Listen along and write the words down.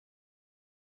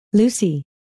Lucy.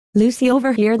 Lucy,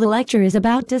 over here, the lecture is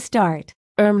about to start.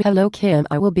 Hello Kim,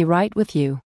 I will be right with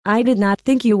you. I did not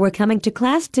think you were coming to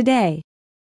class today.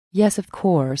 Yes, of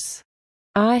course.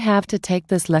 I have to take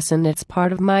this lesson, it's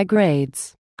part of my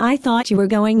grades. I thought you were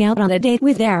going out on a date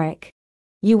with Eric.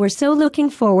 You were so looking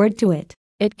forward to it.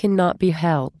 It cannot be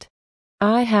helped.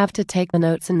 I have to take the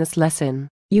notes in this lesson.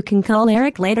 You can call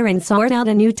Eric later and sort out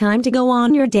a new time to go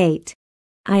on your date.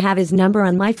 I have his number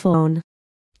on my phone.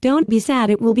 Don't be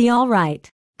sad, it will be all right.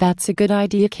 That's a good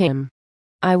idea, Kim.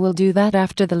 I will do that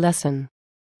after the lesson.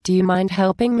 Do you mind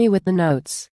helping me with the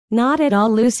notes? Not at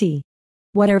all, Lucy.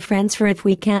 What are friends for if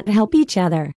we can't help each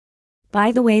other?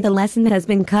 By the way, the lesson has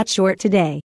been cut short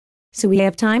today. So we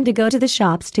have time to go to the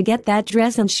shops to get that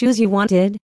dress and shoes you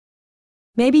wanted.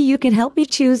 Maybe you can help me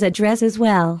choose a dress as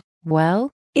well.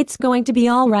 Well, it's going to be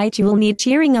all right. You will need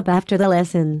cheering up after the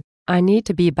lesson. I need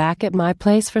to be back at my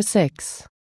place for 6.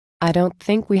 I don't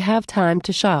think we have time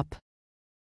to shop.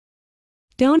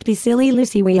 Don't be silly,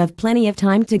 Lucy. We have plenty of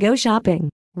time to go shopping.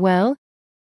 Well?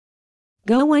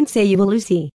 Go on, say you will,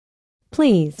 Lucy.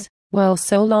 Please. Well,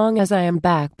 so long as I am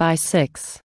back by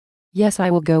 6. Yes, I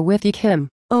will go with you, Kim.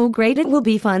 Oh great, it will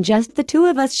be fun, just the two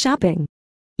of us shopping.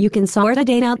 You can sort a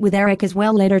date out with Eric as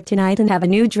well later tonight and have a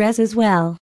new dress as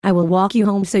well. I will walk you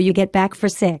home so you get back for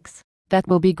 6. That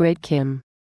will be great, Kim.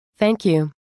 Thank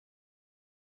you.